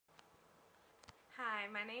Hi,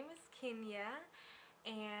 my name is Kenya,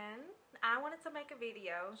 and I wanted to make a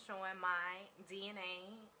video showing my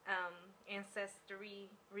DNA ancestry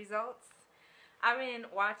results. I've been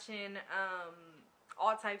watching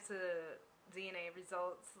all types of DNA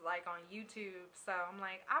results like on YouTube, so I'm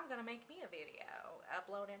like, I'm gonna make me a video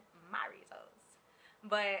uploading my results.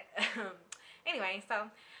 But anyway, so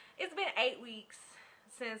it's been 8 weeks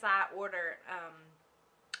since I ordered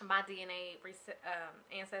my DNA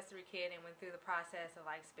ancestry kit and went through the process of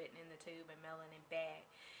like spitting in the tube and mailing it back.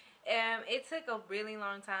 It took a really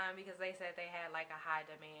long time because they said they had like a high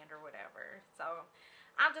demand or whatever. So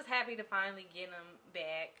I'm just happy to finally get them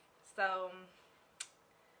back. So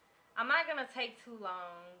I'm not gonna take too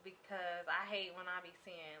long because I hate when I be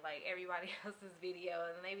seeing like everybody else's video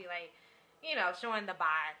and they be like, you know, showing the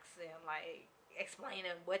box and like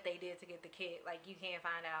explaining what they did to get the kit. Like you can't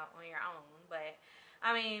find out on your own. But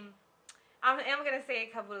I mean, I'm gonna say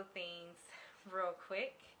a couple of things real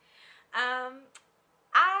quick. I'm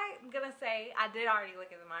gonna say I did already look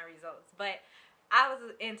at my results, but I was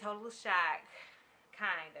in total shock,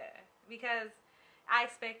 kinda, because I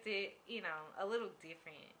expected, you know, a little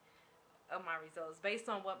different of my results based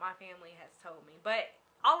on what my family has told me. But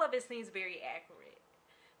all of it seems very accurate.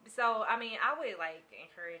 So I mean, I would like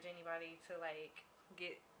encourage anybody to like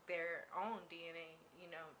get their own DNA, you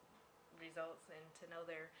know, results and to know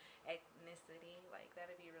their ethnicity. Like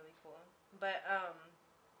that'd be really cool. But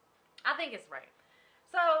I think it's right.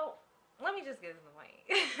 So let me just get to the point.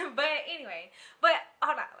 But anyway, but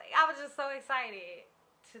hold on, like I was just so excited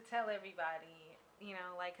to tell everybody, you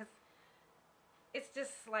know, like, cause it's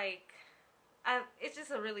just like it's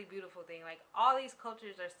just a really beautiful thing. Like all these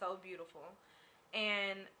cultures are so beautiful,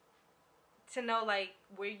 and to know like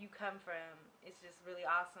where you come from is just really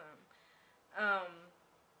awesome.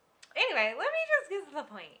 Anyway, let me just get to the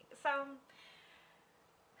point. So,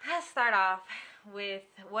 let's start off with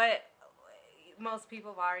what most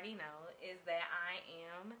people already know is that I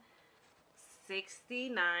am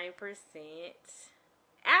 69%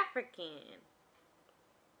 African.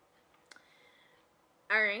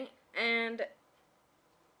 Alright, and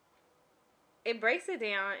it breaks it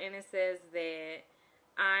down and it says that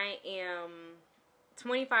I am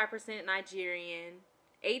 25% Nigerian,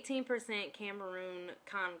 18% Cameroon,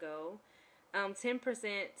 Congo,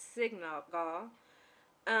 10% Senegal,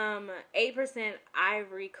 8%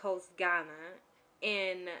 Ivory Coast, Ghana,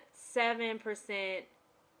 and 7%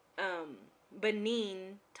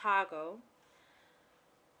 Benin, Togo,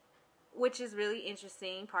 which is really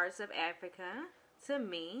interesting parts of Africa to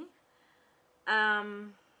me.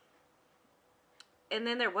 And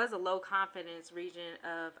then there was a low confidence region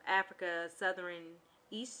of Africa,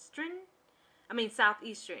 southeastern,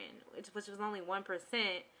 which was only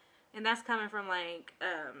 1%, and that's coming from like,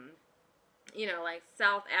 you know, like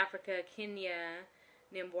South Africa, Kenya,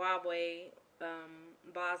 Zimbabwe,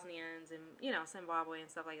 Bosnians, and you know, Zimbabwe and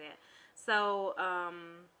stuff like that. So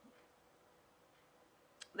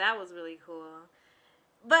that was really cool.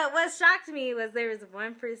 But what shocked me was there was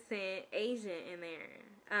 1% Asian in there.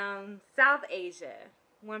 South Asia,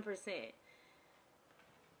 1%. Okay,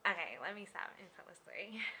 let me stop and tell a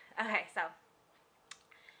story. Okay, so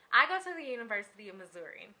I go to the University of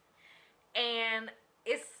Missouri, and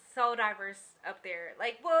it's so diverse up there.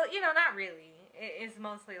 Like, well, you know, not really. It's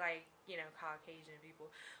mostly like, you know, Caucasian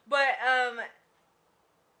people. But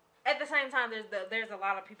at the same time, there's a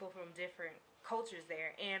lot of people from different cultures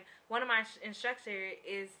there. And one of my instructors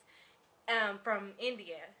is from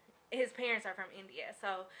India. His parents are from India.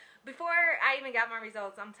 So before I even got my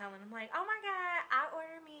results, I'm telling him like, oh my God, I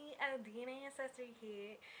ordered me a DNA ancestry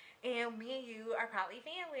kit, and me and you are probably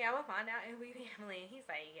family. I will find out if we family. He's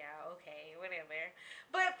like, yeah, okay, whatever.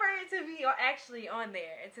 But for it to be actually on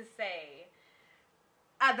there and to say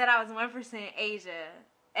that I was 1%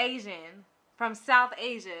 Asian from South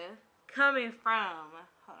Asia, coming from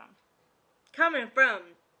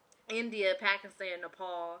India, Pakistan,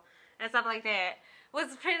 Nepal, and stuff like that,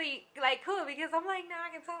 was pretty like cool, because I'm like, now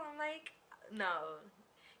I can tell him like, no,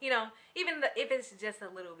 you know, even if it's just a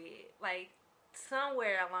little bit, like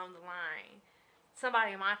somewhere along the line,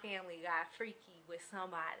 somebody in my family got freaky with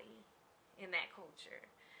somebody in that culture.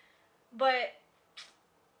 But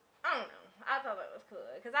I don't know, I thought that was cool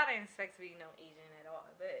because I didn't expect to be no Asian at all.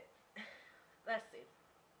 But let's see.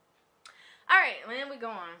 All right, then we go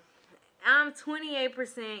on. I'm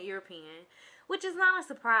 28% European, which is not a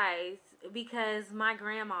surprise because my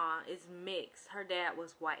grandma is mixed. Her dad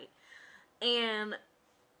was white. And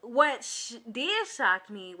what did shock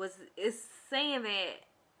me is saying that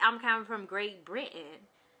I'm coming from Great Britain,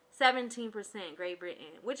 17% Great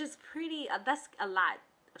Britain, which is pretty, that's a lot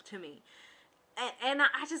to me. and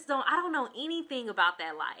I just I don't know anything about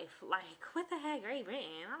that life. Like, what the heck, Great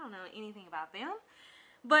Britain? I don't know anything about them.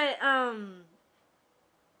 But um,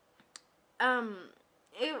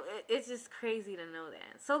 it's just crazy to know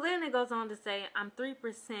that. So then it goes on to say, I'm 3%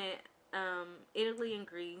 Italy and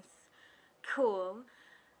Greece. Cool.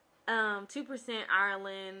 2%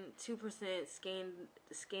 Ireland, 2%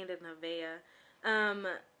 Scandinavia,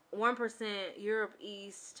 1% Europe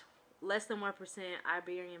East, less than 1%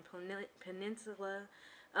 Iberian Peninsula,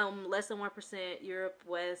 less than 1% Europe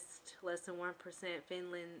West, less than 1%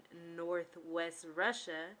 Finland, Northwest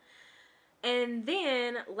Russia. And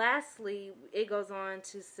then, lastly, it goes on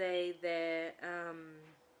to say that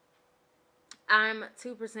I'm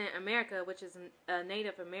 2% America, which is a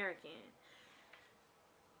Native American.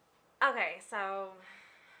 Okay, so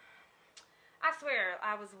I swear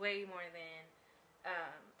I was way more than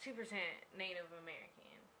 2% Native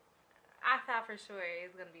American. I thought for sure it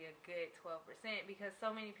was going to be a good 12% because so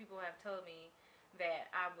many people have told me that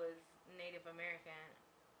I was Native American.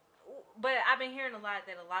 But I've been hearing a lot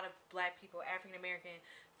that a lot of black people, African American,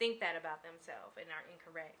 think that about themselves and are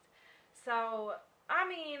incorrect. So, I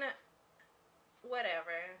mean,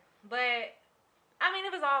 whatever. But, I mean,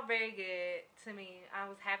 it was all very good to me. I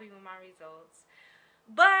was happy with my results.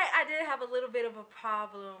 But I did have a little bit of a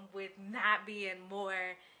problem with not being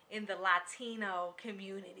more in the Latino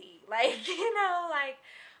community. Like, like,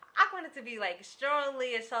 I wanted to be, like,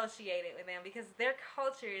 strongly associated with them because their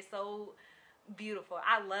culture is so beautiful.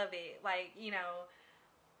 I love it. Like,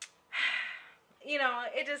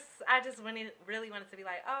 I just really wanted to be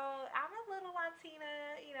like, oh, I'm a little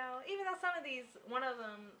Latina, even though some of these, one of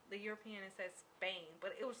them, the European, it says Spain,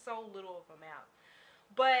 but it was so little of them out.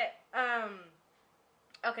 But,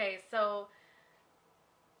 okay, so,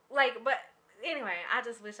 like, but anyway, I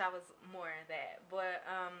just wish I was more of that. But,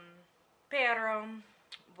 pero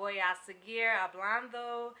voy a seguir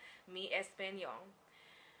hablando mi español.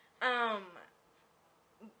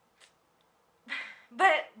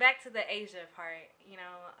 But back to the Asia part,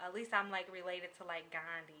 at least I'm like related to like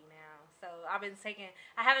Gandhi now. So I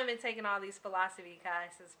haven't been taking all these philosophy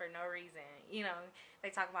classes for no reason. They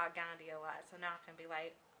talk about Gandhi a lot. So now I can be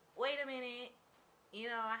like, wait a minute,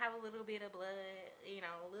 I have a little bit of blood,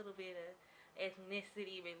 a little bit of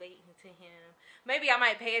ethnicity relating to him. Maybe I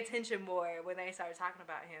might pay attention more when they start talking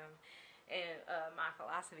about him in my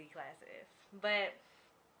philosophy classes. But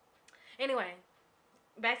anyway,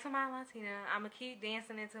 back to my Latina. I'm going to keep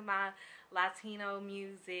dancing into my Latino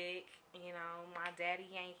music, my daddy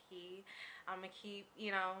Yankee. I'm going to keep,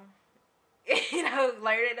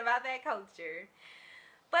 learning about that culture.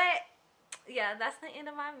 But, yeah, that's the end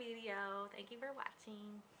of my video. Thank you for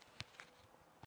watching.